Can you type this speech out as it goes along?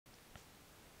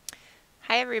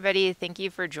Hi everybody, thank you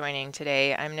for joining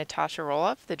today. I'm Natasha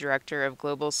Roloff, the Director of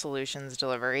Global Solutions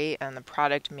Delivery and the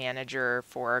Product Manager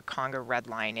for Conga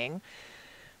Redlining.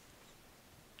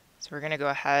 So we're going to go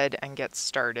ahead and get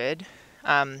started.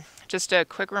 Just a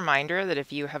quick reminder that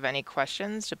if you have any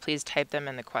questions, to please type them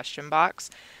in the question box.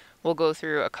 We'll go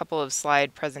through a couple of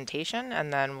slide presentation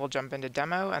and then we'll jump into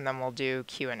demo and then we'll do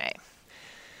Q&A.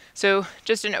 So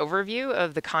just an overview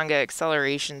of the Conga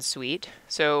Acceleration Suite.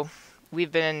 So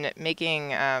we've been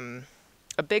making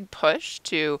a big push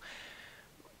to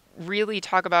really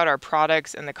talk about our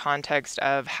products in the context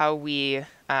of how we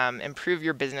improve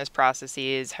your business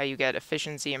processes, how you get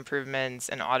efficiency improvements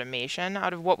and automation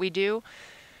out of what we do.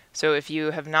 So if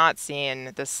you have not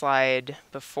seen this slide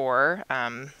before,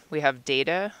 we have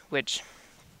data, which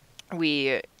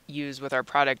we use with our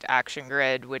product Action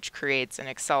Grid, which creates an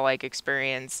Excel-like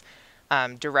experience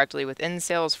directly within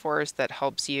Salesforce that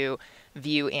helps you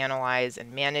view, analyze,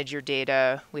 and manage your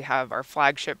data. We have our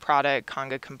flagship product,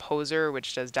 Conga Composer,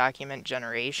 which does document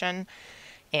generation.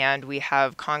 And we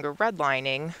have Conga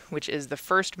Redlining, which is the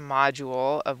first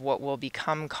module of what will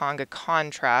become Conga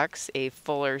Contracts, a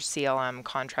fuller CLM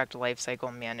contract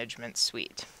lifecycle management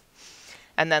suite.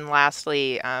 And then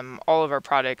lastly, all of our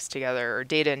products together, or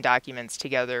data and documents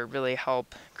together, really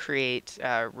help create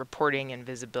reporting and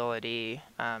visibility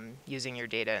using your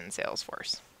data in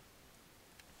Salesforce.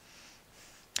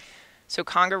 So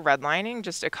Conga Redlining,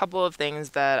 just a couple of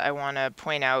things that I want to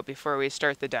point out before we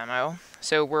start the demo.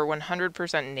 So we're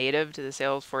 100% native to the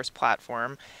Salesforce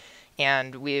platform,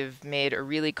 and we've made a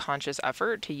really conscious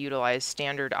effort to utilize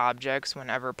standard objects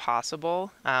whenever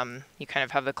possible. You kind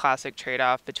of have the classic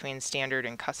trade-off between standard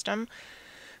and custom.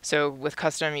 So with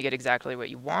custom, you get exactly what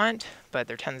you want, but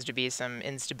there tends to be some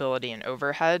instability and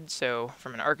overhead. So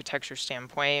from an architecture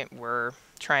standpoint, we're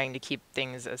trying to keep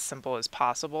things as simple as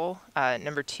possible.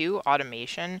 Number two,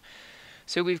 automation.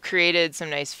 So we've created some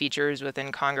nice features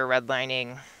within Conga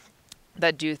Redlining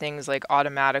that do things like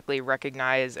automatically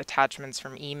recognize attachments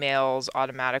from emails,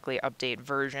 automatically update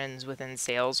versions within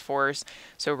Salesforce.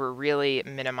 So we're really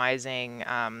minimizing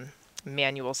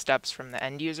manual steps from the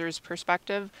end user's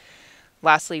perspective.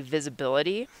 Lastly,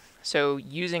 visibility. So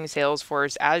using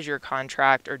Salesforce as your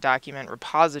contract or document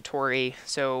repository,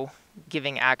 so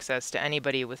giving access to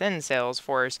anybody within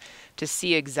Salesforce to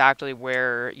see exactly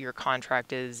where your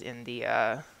contract is in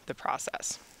the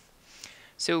process.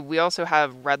 So we also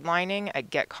have redlining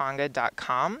at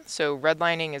getconga.com. So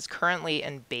redlining is currently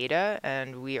in beta,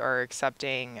 and we are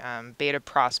accepting beta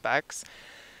prospects.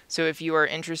 So if you are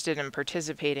interested in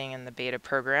participating in the beta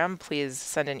program, please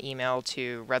send an email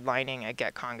to redlining at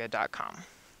getconga.com.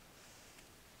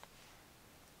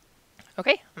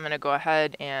 Okay, I'm going to go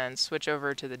ahead and switch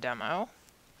over to the demo.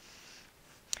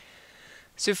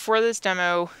 So for this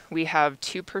demo, we have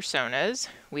two personas.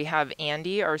 We have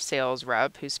Andy, our sales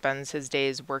rep, who spends his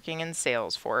days working in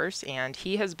Salesforce, and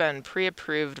he has been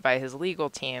pre-approved by his legal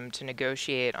team to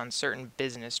negotiate on certain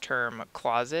business term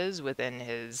clauses within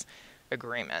his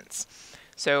agreements.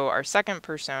 So our second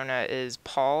persona is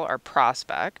Paul, our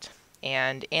prospect,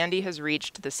 and Andy has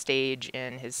reached the stage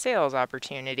in his sales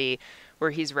opportunity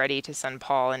where he's ready to send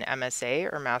Paul an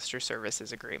MSA, or Master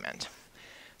Services Agreement.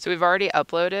 So we've already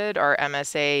uploaded our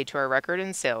MSA to our record in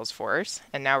Salesforce,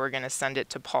 and now we're going to send it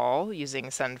to Paul using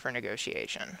Send for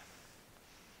Negotiation.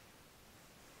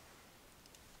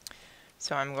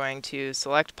 So I'm going to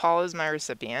select Paul as my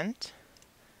recipient,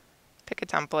 pick a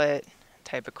template,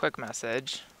 type a quick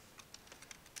message.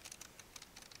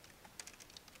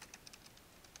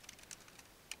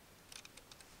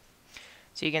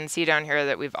 So you can see down here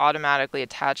that we've automatically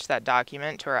attached that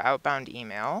document to our outbound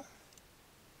email.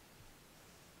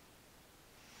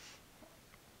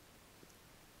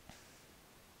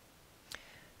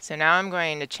 So now I'm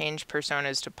going to change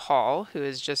personas to Paul, who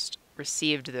has just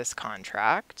received this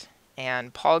contract.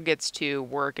 And Paul gets to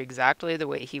work exactly the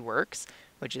way he works,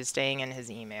 which is staying in his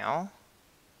email.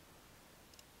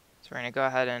 So we're going to go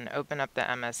ahead and open up the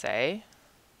MSA.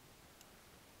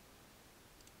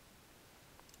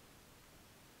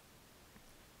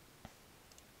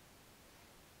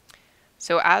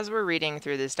 So as we're reading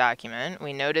through this document,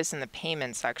 we notice in the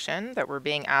payment section that we're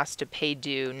being asked to pay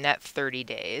due net 30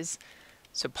 days.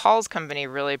 So Paul's company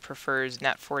really prefers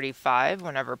net 45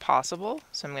 whenever possible,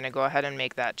 so I'm going to go ahead and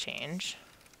make that change.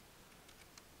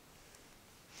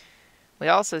 We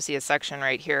also see a section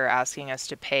right here asking us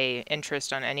to pay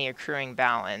interest on any accruing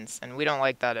balance, and we don't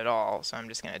like that at all, so I'm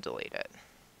just going to delete it.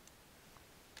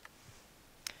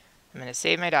 I'm going to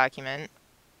save my document.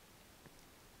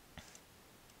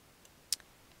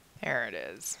 There it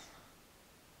is.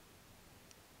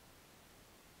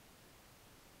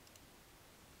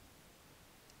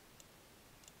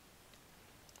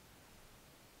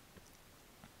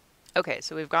 Okay,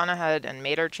 so we've gone ahead and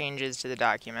made our changes to the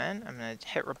document. I'm going to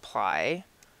hit reply.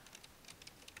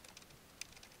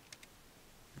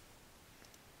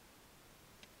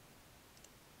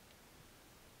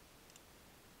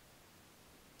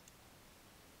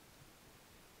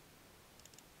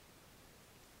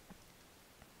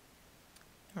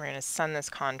 We're going to send this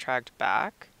contract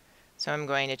back. So I'm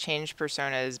going to change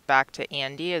personas back to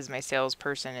Andy as my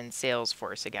salesperson in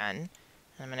Salesforce again.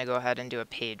 And I'm going to go ahead and do a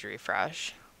page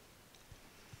refresh.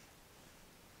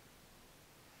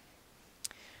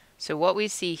 So what we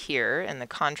see here in the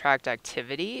contract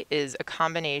activity is a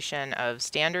combination of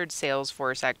standard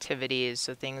Salesforce activities,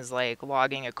 so things like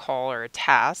logging a call or a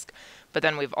task, but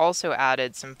then we've also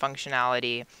added some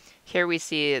functionality. Here we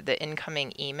see the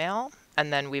incoming email,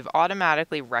 and then we've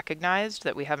automatically recognized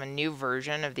that we have a new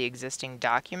version of the existing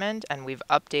document, and we've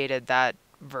updated that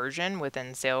version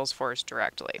within Salesforce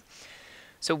directly.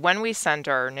 So when we sent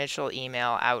our initial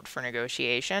email out for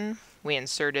negotiation, we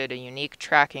inserted a unique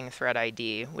tracking thread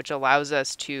ID, which allows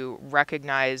us to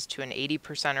recognize to an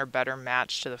 80% or better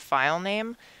match to the file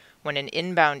name when an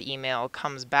inbound email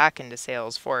comes back into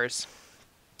Salesforce.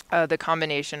 The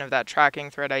combination of that tracking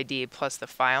thread ID plus the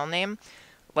file name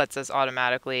lets us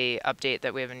automatically update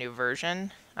that we have a new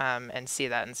version and see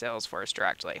that in Salesforce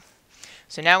directly.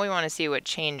 So now we want to see what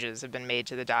changes have been made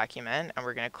to the document, and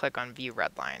we're going to click on View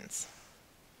Redlines.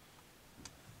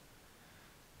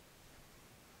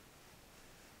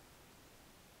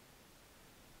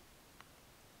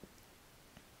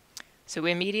 So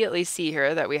we immediately see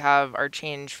here that we have our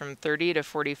change from 30 to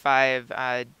 45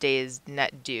 days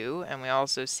net due, and we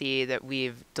also see that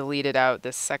we've deleted out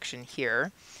this section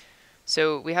here.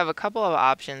 So we have a couple of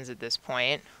options at this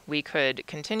point. We could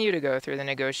continue to go through the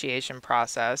negotiation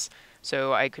process.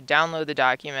 So I could download the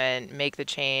document, make the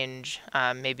change,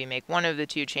 maybe make one of the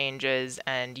two changes,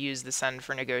 and use the send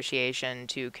for negotiation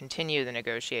to continue the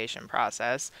negotiation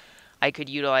process. I could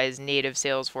utilize native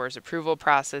Salesforce approval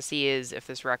processes if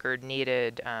this record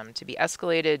needed to be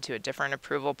escalated to a different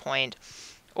approval point.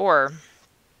 Or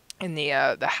in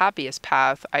the happiest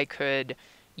path, I could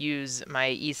use my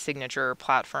e-signature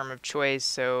platform of choice,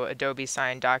 so Adobe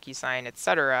Sign, DocuSign,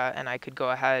 etc., and I could go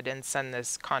ahead and send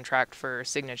this contract for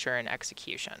signature and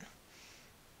execution.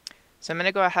 So I'm going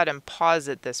to go ahead and pause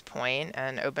at this point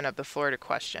and open up the floor to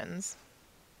questions.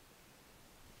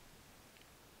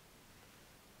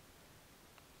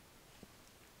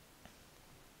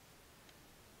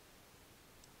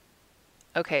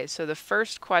 Okay, so the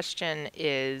first question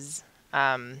is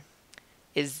are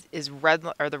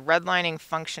the redlining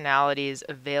functionalities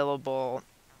available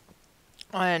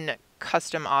on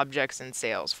custom objects in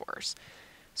Salesforce?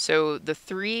 So the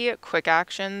three quick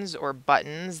actions or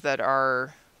buttons that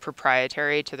are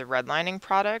proprietary to the redlining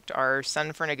product are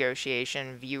send for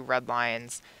negotiation, view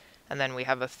redlines, and then we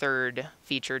have a third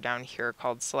feature down here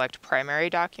called select primary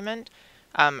document.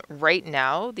 Right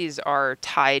now, these are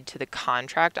tied to the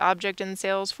contract object in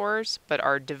Salesforce, but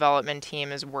our development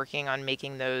team is working on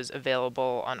making those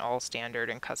available on all standard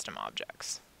and custom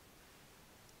objects.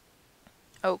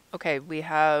 Oh, okay, we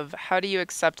have how do you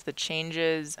accept the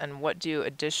changes and what do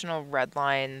additional red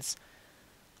lines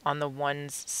on the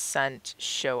ones sent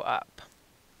show up?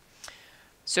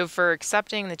 So for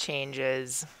accepting the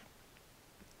changes,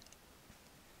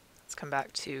 let's come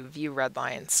back to view red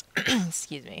lines.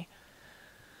 Excuse me.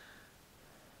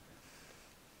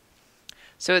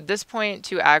 So at this point,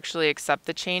 to actually accept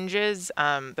the changes,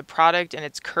 the product in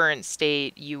its current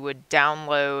state, you would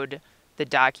download the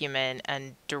document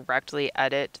and directly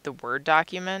edit the Word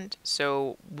document.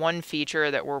 So one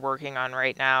feature that we're working on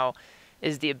right now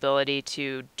is the ability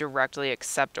to directly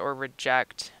accept or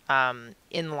reject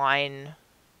inline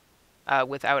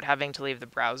without having to leave the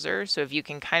browser. So if you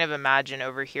can kind of imagine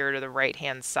over here to the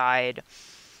right-hand side,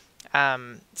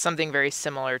 something very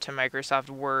similar to Microsoft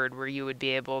Word where you would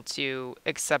be able to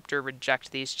accept or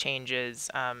reject these changes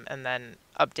and then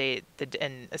update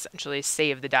and essentially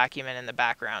save the document in the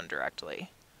background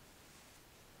directly.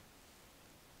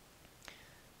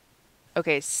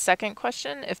 Okay, second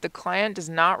question. If the client does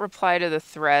not reply to the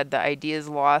thread, the ID is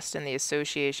lost and the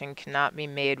association cannot be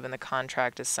made when the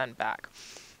contract is sent back.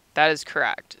 That is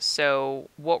correct. So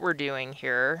what we're doing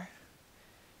here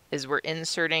is we're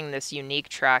inserting this unique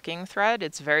tracking thread.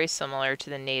 It's very similar to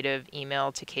the native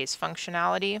email to case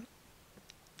functionality.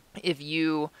 If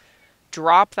you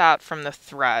drop that from the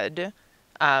thread,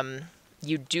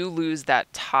 you do lose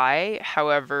that tie.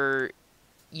 However,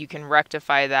 you can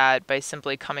rectify that by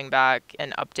simply coming back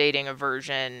and updating a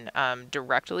version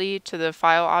directly to the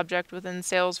file object within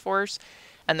Salesforce.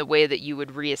 And the way that you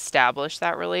would reestablish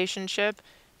that relationship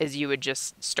is you would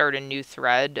just start a new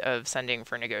thread of sending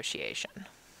for negotiation.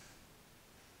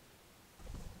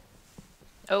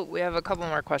 Oh, we have a couple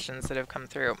more questions that have come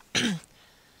through.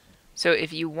 So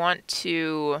if you want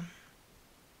to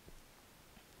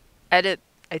edit,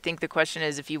 I think the question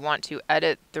is if you want to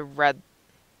edit the red,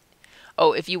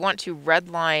 oh, if you want to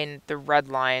redline the red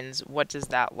lines, what does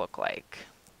that look like?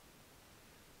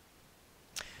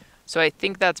 So I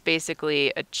think that's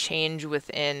basically a change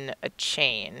within a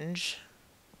change.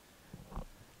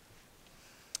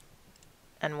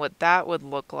 And what that would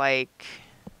look like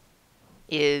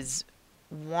is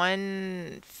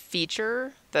one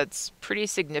feature that's pretty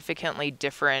significantly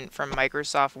different from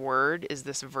Microsoft Word is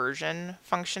this version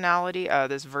functionality,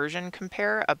 this version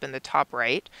compare up in the top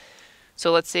right.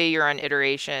 So let's say you're on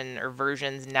iteration or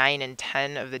versions 9 and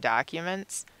 10 of the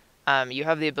documents. You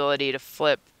have the ability to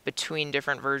flip between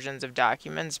different versions of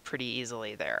documents pretty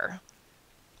easily there.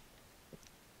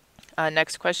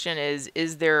 Next question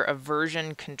is there a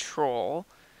version control?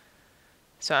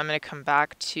 So I'm going to come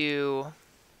back to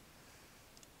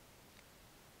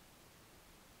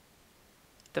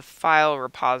the file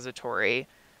repository.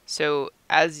 So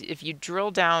if you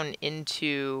drill down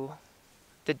into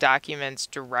the documents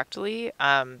directly,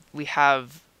 we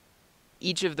have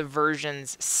each of the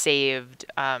versions saved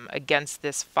against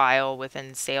this file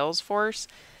within Salesforce.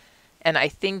 And I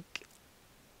think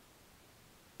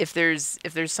if there's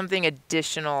something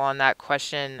additional on that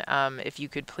question, if you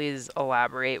could please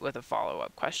elaborate with a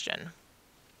follow-up question.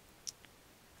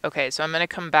 Okay, so I'm going to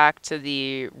come back to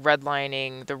the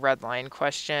redlining the red line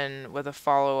question with a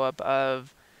follow-up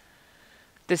of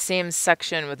the same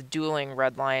section with dueling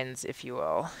red lines, if you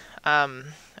will.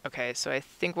 Okay, so I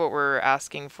think what we're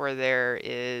asking for there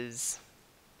is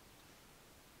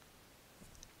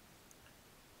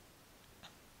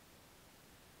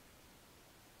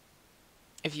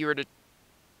if you were to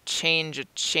change a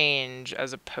change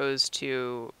as opposed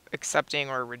to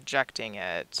accepting or rejecting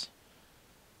it.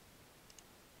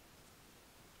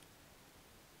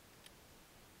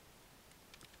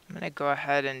 I'm going to go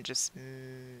ahead and just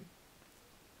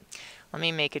let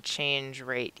me make a change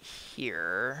right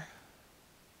here.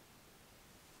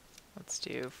 Let's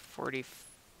do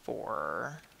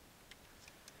 44.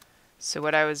 So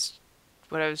what I was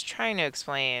trying to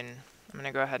explain, I'm going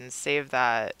to go ahead and save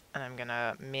that, and I'm going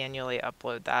to manually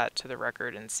upload that to the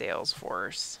record in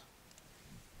Salesforce.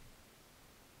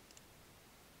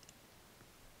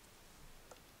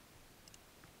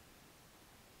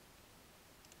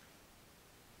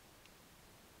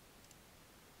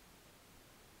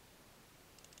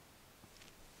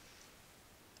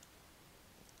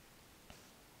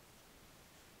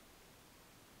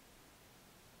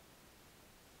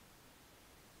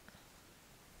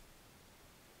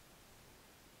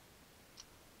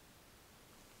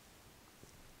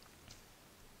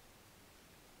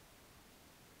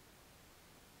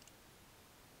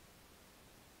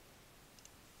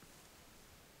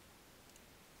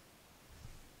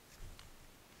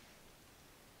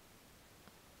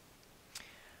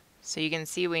 So you can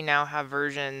see we now have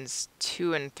versions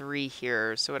 2 and 3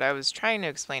 here. So what I was trying to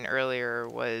explain earlier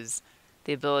was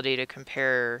the ability to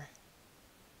compare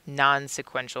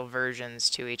non-sequential versions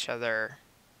to each other.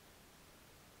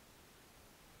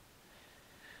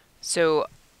 So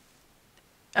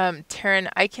Taryn,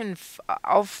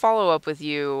 I'll follow up with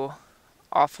you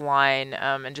offline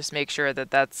and just make sure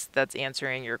that that's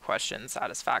answering your question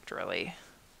satisfactorily.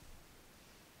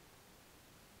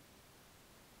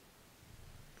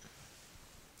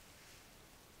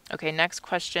 Okay, next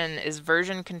question, is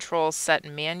version control set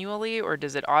manually or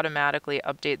does it automatically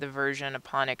update the version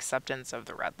upon acceptance of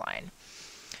the red line?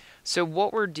 So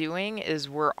what we're doing is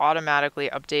we're automatically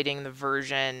updating the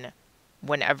version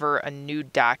whenever a new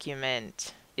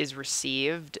document is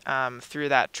received through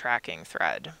that tracking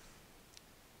thread.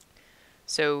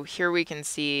 So here we can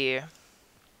see,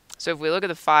 so if we look at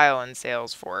the file in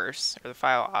Salesforce, or the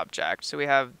file object, so we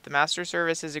have the master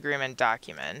services agreement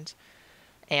document.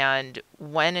 And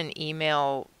when an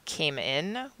email came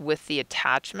in with the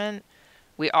attachment,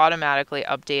 we automatically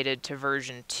updated to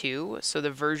version 2. So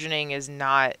the versioning is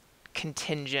not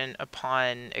contingent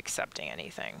upon accepting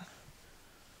anything.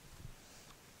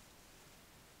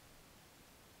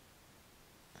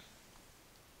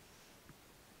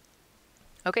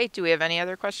 Okay, do we have any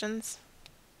other questions?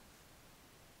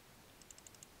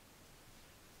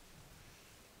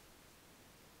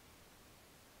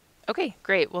 Okay,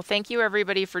 great. Well, thank you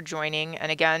everybody for joining.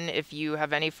 And again, if you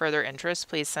have any further interest,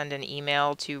 please send an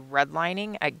email to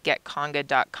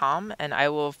redlining@getconga.com and I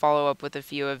will follow up with a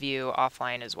few of you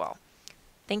offline as well.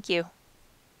 Thank you.